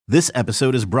This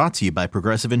episode is brought to you by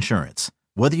Progressive Insurance.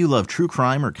 Whether you love true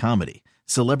crime or comedy,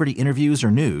 celebrity interviews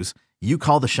or news, you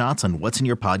call the shots on what's in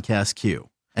your podcast queue.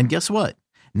 And guess what?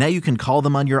 Now you can call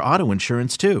them on your auto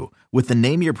insurance too with the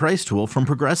Name Your Price tool from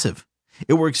Progressive.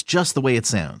 It works just the way it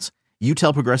sounds. You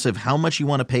tell Progressive how much you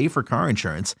want to pay for car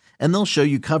insurance, and they'll show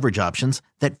you coverage options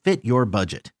that fit your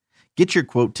budget. Get your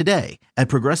quote today at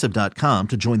Progressive.com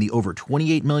to join the over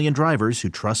 28 million drivers who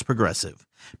trust Progressive.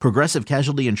 Progressive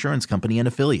Casualty Insurance Company and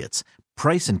Affiliates.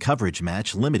 Price and coverage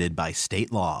match limited by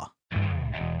state law.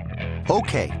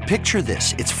 Okay, picture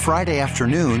this. It's Friday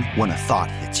afternoon when a thought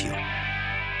hits you.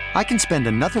 I can spend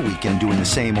another weekend doing the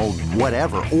same old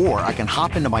whatever, or I can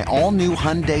hop into my all-new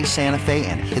Hyundai Santa Fe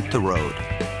and hit the road.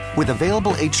 With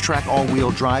available H-Track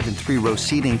all-wheel drive and 3-row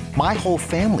seating, my whole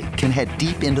family can head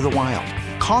deep into the wild.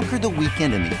 Conquer the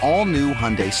weekend in the all-new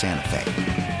Hyundai Santa Fe.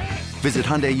 Visit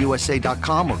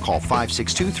HyundaiUSA.com or call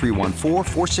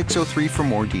 562-314-4603 for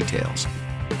more details.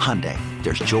 Hyundai,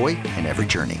 there's joy in every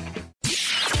journey.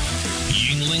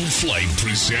 Yingling Flight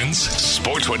presents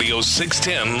Sports Radio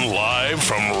 610 live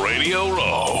from Radio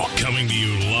Row. Coming to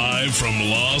you live from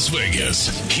Las Vegas.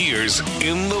 Here's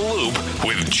In the Loop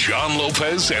with John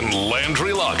Lopez and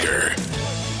Landry Locker.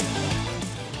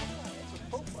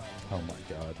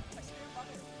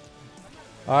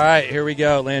 All right, here we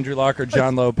go. Landry Locker,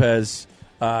 John Lopez,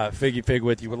 Figgy Fig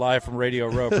with you. We're live from Radio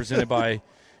Row, presented by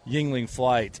Yingling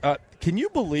Flight. Can you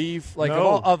believe,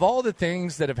 of all the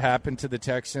things that have happened to the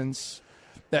Texans,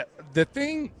 that the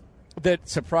thing that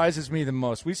surprises me the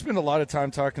most, we spend a lot of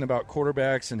time talking about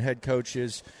quarterbacks and head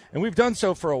coaches, and we've done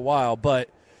so for a while, but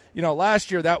you know,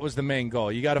 last year that was the main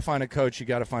goal. You got to find a coach, you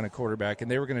got to find a quarterback,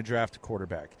 and they were going to draft a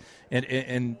quarterback.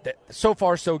 And so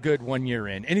far, so good 1 year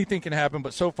in. Anything can happen,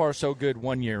 but so far, so good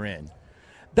 1 year in.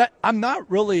 That I'm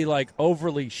not really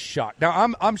overly shocked.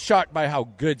 Now, I'm shocked by how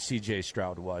good C.J.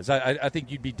 Stroud was. I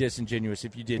think you'd be disingenuous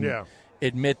if you didn't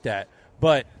admit that.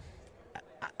 But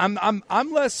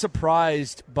I'm less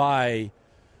surprised by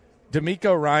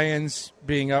DeMeco Ryans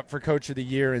being up for Coach of the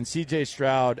Year and C.J.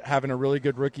 Stroud having a really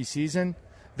good rookie season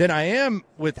than I am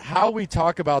with how we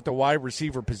talk about the wide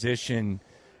receiver position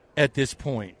at this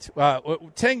point.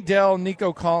 Tank Dell,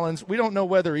 Nico Collins, we don't know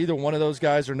whether either one of those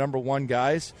guys are number one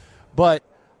guys, but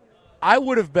I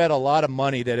would have bet a lot of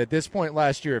money that at this point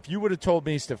last year, if you would have told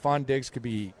me Stephon Diggs could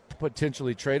be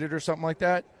potentially traded or something like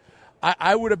that,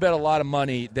 I would have bet a lot of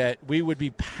money that we would be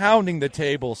pounding the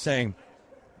table saying,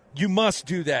 you must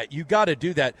do that, you got to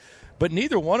do that. But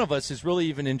neither one of us is really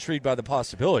even intrigued by the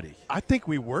possibility. I think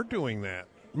we were doing that.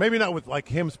 Maybe not with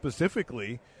him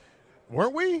specifically.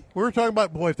 Weren't we? We were talking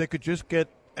about, boy, if they could just get,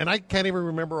 and I can't even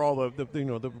remember all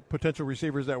the potential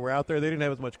receivers that were out there. They didn't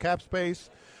have as much cap space,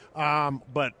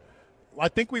 but I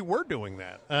think we were doing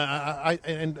that.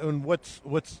 And what's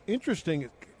interesting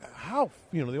is how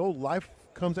the old life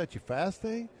comes at you fast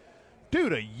thing.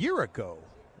 Dude, a year ago,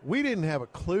 we didn't have a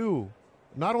clue.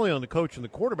 Not only on the coach and the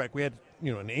quarterback, we had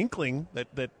an inkling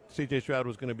that C.J. Stroud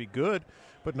was going to be good,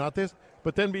 but not this.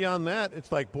 But then beyond that,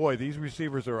 it's like, boy, these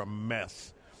receivers are a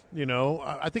mess.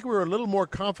 I think we were a little more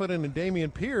confident in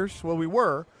Dameon Pierce. Well, we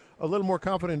were a little more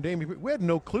confident in Dameon Pierce. We had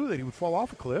no clue that he would fall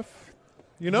off a cliff.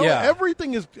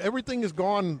 Everything is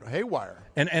gone haywire.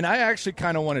 And I actually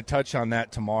kind of want to touch on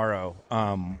that tomorrow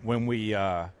when we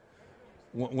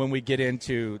get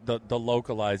into the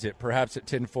localize it, perhaps at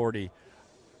 10:40.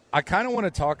 I kind of want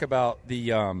to talk about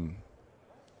the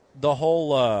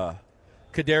whole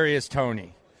Kadarius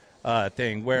Toney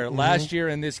thing, where last year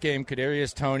in this game,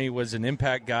 Kadarius Toney was an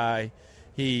impact guy.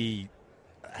 He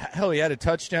had a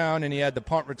touchdown and he had the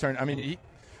punt return. I mean, he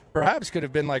perhaps could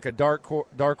have been like a dark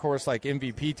horse, like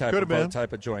MVP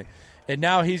type of joint. And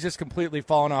now he's just completely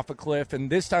fallen off a cliff. And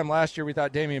this time last year, we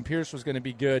thought Dameon Pierce was going to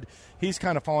be good. He's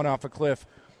kind of fallen off a cliff.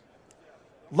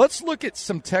 Let's look at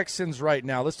some Texans right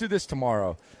now. Let's do this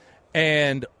tomorrow.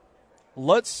 And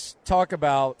let's talk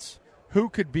about who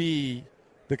could be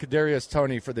the Kadarius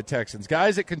Toney for the Texans.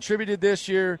 Guys that contributed this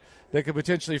year that could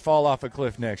potentially fall off a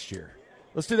cliff next year.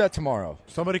 Let's do that tomorrow.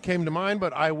 Somebody came to mind,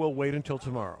 but I will wait until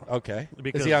tomorrow. Okay.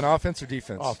 Is he on offense or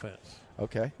defense? Offense.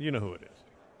 Okay. You know who it is.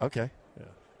 Okay. Yeah.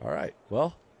 All right.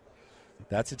 Well,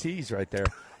 that's a tease right there.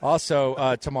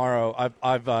 Also, tomorrow,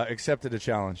 I've accepted a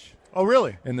challenge. Oh,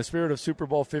 really? In the spirit of Super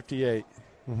Bowl 58.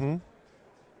 Mm-hmm.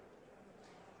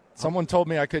 Someone told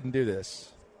me I couldn't do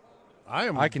this.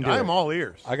 I can do it. I am all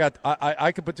ears.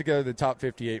 I could put together the top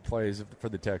 58 plays for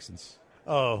the Texans.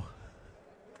 Oh.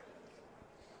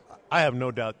 I have no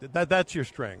doubt that's your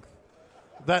strength.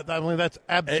 That's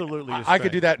absolutely your strength. I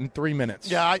could do that in 3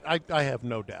 minutes. Yeah, I have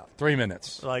no doubt. 3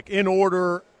 minutes. Like in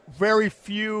order, very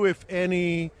few, if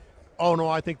any, oh, no,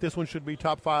 I think this one should be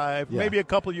top 5. Yeah. Maybe a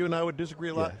couple of you and I would disagree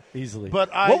a lot. Yeah, easily. But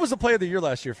what was the play of the year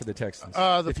last year for the Texans,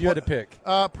 if you had to pick?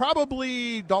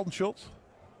 Probably Dalton Schultz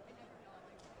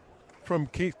from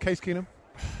Case Keenum.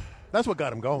 That's what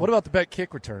got him going. What about the back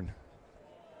kick return?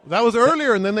 That was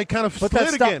earlier, and then they kind of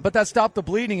split again. But that stopped the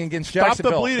bleeding against Stopped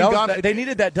Jacksonville. the bleeding. They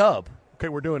needed that dub. Okay,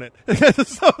 we're doing it.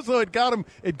 so it got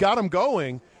him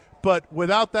going. But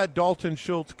without that Dalton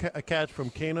Schultz catch from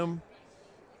Keenum,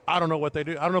 I don't know what they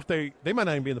do. I don't know if they might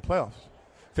not even be in the playoffs.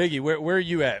 Figgy, where are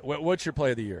you at? What's your play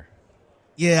of the year?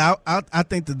 Yeah, I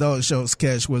think the Dalton Schultz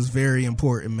catch was very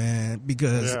important, man,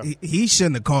 because he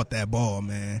shouldn't have caught that ball,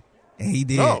 man. And he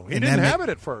did. No, he didn't have it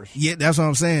at first. Yeah, that's what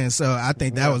I'm saying. So I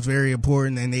think that was very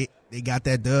important, and they got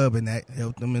that dub, and that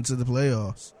helped them into the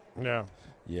playoffs. Yeah.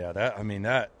 Yeah,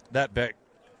 that Beck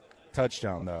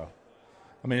touchdown, though.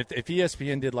 I mean, if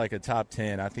ESPN did like a top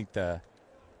 10, I think I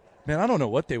don't know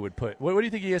what they would put. What do you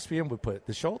think ESPN would put?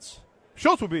 The Schultz?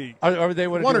 Schultz would be or they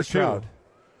would one or Stroud. two.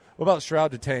 What about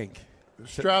Stroud to Tank?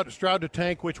 Stroud to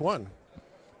Tank, which one?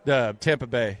 The Tampa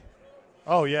Bay.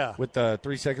 Oh, yeah. With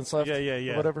 3 seconds left?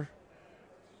 Yeah. Or whatever.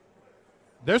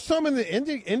 There's some in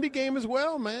the Indy game as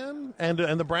well, man. And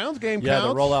the Browns game counts. Yeah,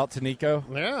 the rollout to Nico.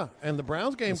 Yeah, and the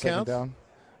Browns game counts. Down.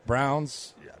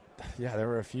 Browns, yeah, there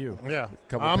were a few. Yeah.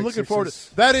 I'm looking forward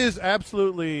to that. Is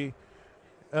absolutely,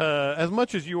 as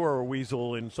much as you are a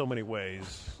weasel in so many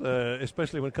ways,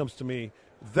 especially when it comes to me,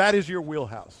 that is your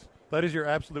wheelhouse. That is your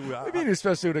absolute wheelhouse. What do you mean,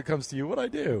 especially when it comes to you? What'd I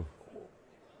do?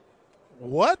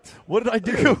 What? What did I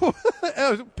do?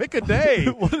 Pick a day.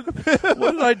 What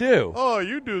did I do? Oh,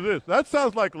 you do this. That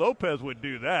sounds like Lopez would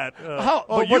do that.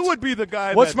 You would be the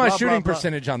guy. What's my shooting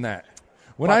percentage on that?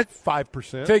 When 5%.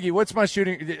 Figgy, what's my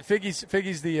shooting?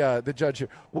 Figgy's the judge here.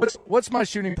 What's my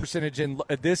shooting percentage? In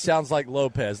this sounds like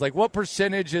Lopez. Like, what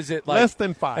percentage is it? Like, less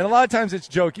than 5. And a lot of times it's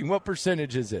joking. What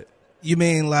percentage is it? You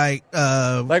mean like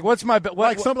what's my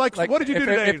what did you do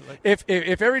today?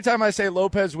 If every time I say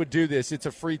Lopez would do this, it's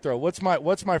a free throw. What's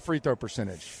my free throw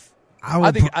percentage?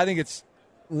 I think it's.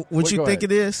 What you think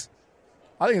it is?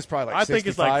 I think it's probably like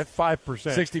 65. I think it's like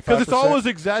 5%. 65%. Because it's always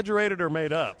exaggerated or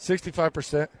made up.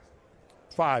 65%.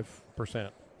 5%.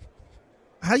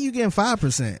 How you getting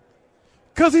 5%?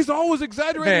 Because he's always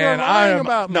exaggerating or lying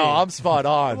about me. No, I'm spot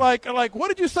on. Like, what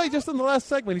did you say just in the last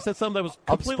segment? He said something that was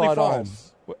completely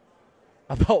false. On.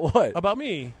 About what? About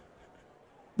me.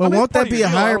 But won't that be a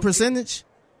higher percentage?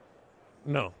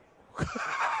 No.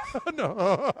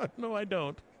 No, I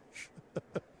don't.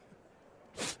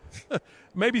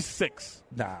 Maybe 6.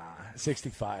 Nah,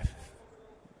 65.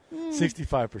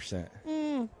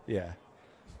 65%. Yeah.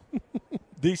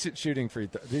 Decent shooting free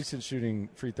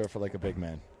throw for like a big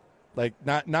man. Like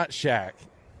not Shaq.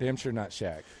 Damn sure not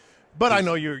Shaq. But I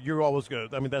know you're always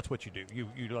good. I mean, that's what you do.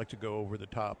 You like to go over the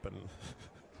top and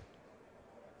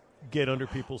get under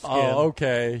people's skin. Oh,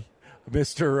 okay.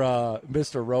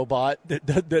 Mr. Robot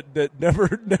that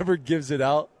never gives it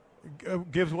out.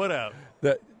 Gives what out?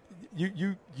 That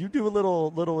you do a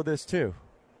little of this too.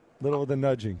 Little of the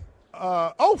nudging.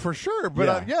 For sure.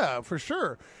 But for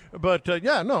sure. But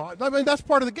no. I mean, that's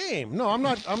part of the game. No, I'm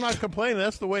not complaining.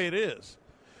 That's the way it is.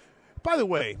 By the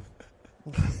way,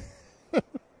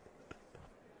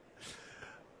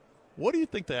 what do you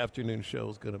think the afternoon show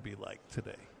is going to be like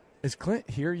today? Is Clint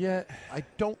here yet? I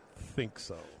don't think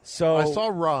so. So I saw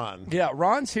Ron. Yeah,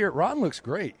 Ron's here. Ron looks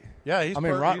great. Yeah, he's.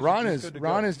 Ron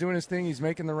is doing his thing. He's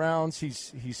making the rounds.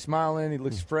 He's smiling. He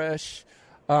looks fresh.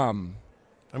 I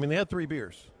mean, they had 3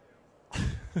 beers.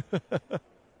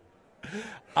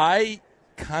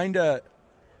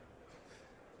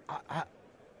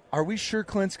 Are we sure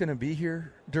Clint's going to be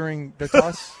here during the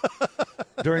toss?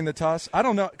 During the toss, I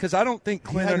don't know because I don't think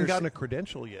Clint hasn't gotten a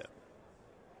credential yet.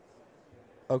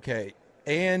 Okay,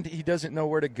 and he doesn't know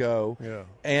where to go. Yeah,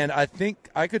 and I think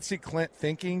I could see Clint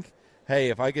thinking, "Hey,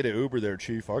 if I get an Uber there,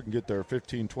 Chief, I can get there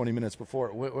 15, 20 minutes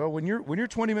before." Well, when you're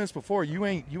 20 minutes before, you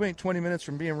ain't 20 minutes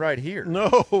from being right here.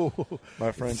 No,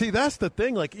 my friend. See, that's the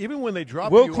thing. Like even when they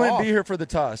drop, will Clint be here for the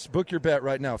toss? Book your bet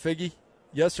right now, Figgy.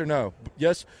 Yes or no?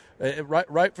 Yes.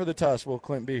 Right for the toss. Will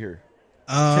Clint be here?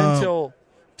 10 till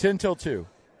 2.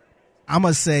 I'm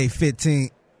gonna say 15.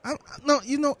 I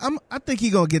think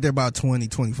he's gonna get there about 20,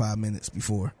 25 minutes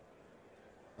before.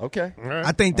 Okay. Right.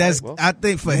 I think that's. Right, well, I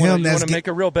think for him, that's. You want to make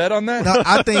a real bet on that? No,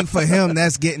 I think for him,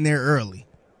 that's getting there early.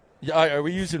 Yeah, are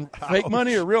we using fake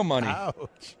money or real money?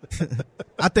 Ouch.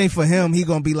 I think for him, he's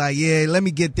gonna be like, "Yeah, let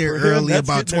me get there early,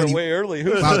 about 20. Way early.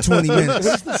 About 20 minutes."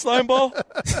 Who's the slime ball?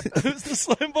 Who's the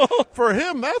slime ball? For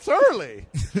him, that's early.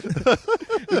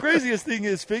 The craziest thing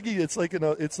is Figgy. It's like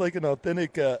an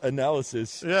authentic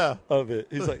analysis. Yeah. Of it.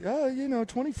 He's like,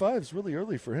 25 is really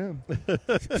early for him.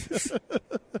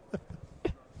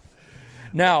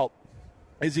 Now,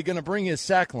 is he going to bring his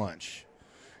sack lunch?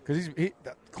 Because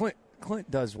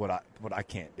Clint does what I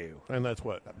can't do, and that's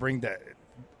what bring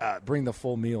the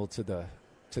full meal to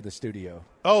the studio.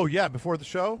 Oh yeah, before the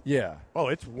show. Yeah. Oh,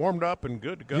 it's warmed up and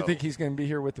good to go. You think he's going to be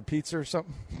here with the pizza or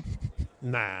something?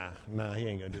 Nah, he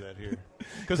ain't going to do that here.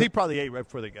 Because he probably ate right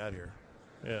before they got here.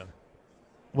 Yeah.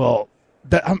 Well,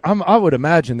 I would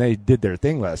imagine they did their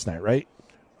thing last night, right?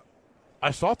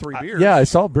 I saw 3 beers. Yeah, I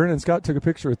saw Brennan Scott took a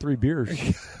picture of 3 beers.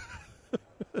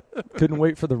 Couldn't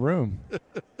wait for the room.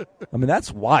 I mean,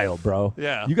 that's wild, bro.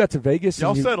 Yeah. You got to Vegas.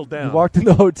 Y'all and settled down. You walked in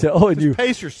the hotel and Just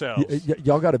pace yourselves.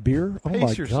 Y'all got a beer? Pace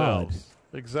my yourselves.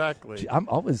 God. Exactly. Gee, I'm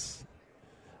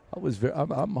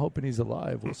hoping he's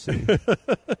alive. We'll see.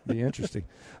 Be interesting.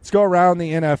 Let's go around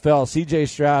the NFL. C.J.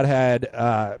 Stroud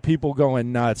had people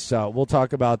going nuts. We'll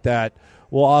talk about that.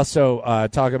 We'll also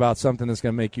talk about something that's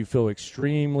going to make you feel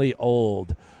extremely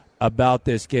old about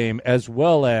this game, as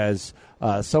well as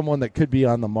someone that could be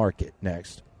on the market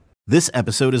next. This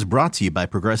episode is brought to you by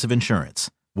Progressive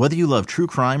Insurance. Whether you love true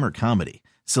crime or comedy,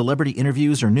 celebrity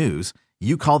interviews or news,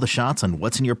 you call the shots on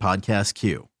what's in your podcast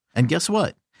queue. And guess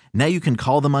what? Now you can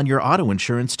call them on your auto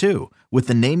insurance too with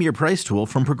the Name Your Price tool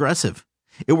from Progressive.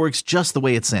 It works just the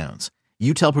way it sounds.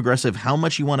 You tell Progressive how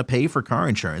much you want to pay for car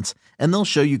insurance, and they'll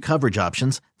show you coverage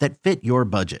options that fit your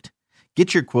budget.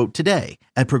 Get your quote today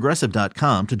at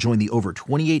Progressive.com to join the over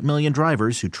 28 million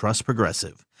drivers who trust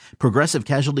Progressive. Progressive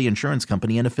Casualty Insurance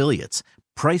Company and Affiliates.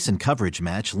 Price and coverage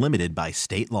match limited by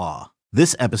state law.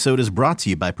 This episode is brought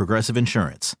to you by Progressive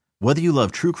Insurance. Whether you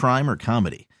love true crime or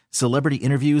comedy, celebrity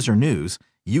interviews or news,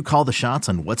 you call the shots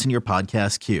on what's in your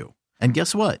podcast queue. And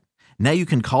guess what? Now you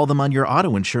can call them on your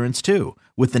auto insurance too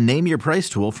with the Name Your Price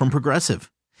tool from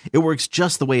Progressive. It works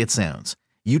just the way it sounds.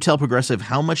 You tell Progressive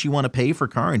how much you want to pay for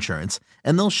car insurance,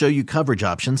 and they'll show you coverage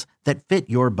options that fit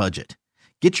your budget.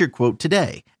 Get your quote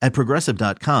today at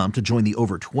Progressive.com to join the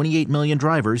over 28 million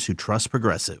drivers who trust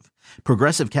Progressive.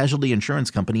 Progressive Casualty Insurance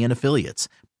Company and Affiliates.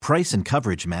 Price and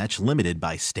coverage match limited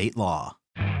by state law.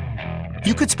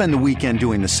 You could spend the weekend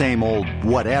doing the same old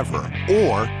whatever,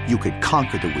 or you could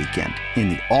conquer the weekend in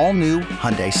the all-new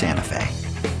Hyundai Santa Fe.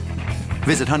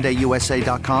 Visit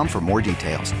HyundaiUSA.com for more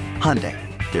details. Hyundai,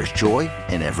 there's joy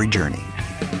in every journey.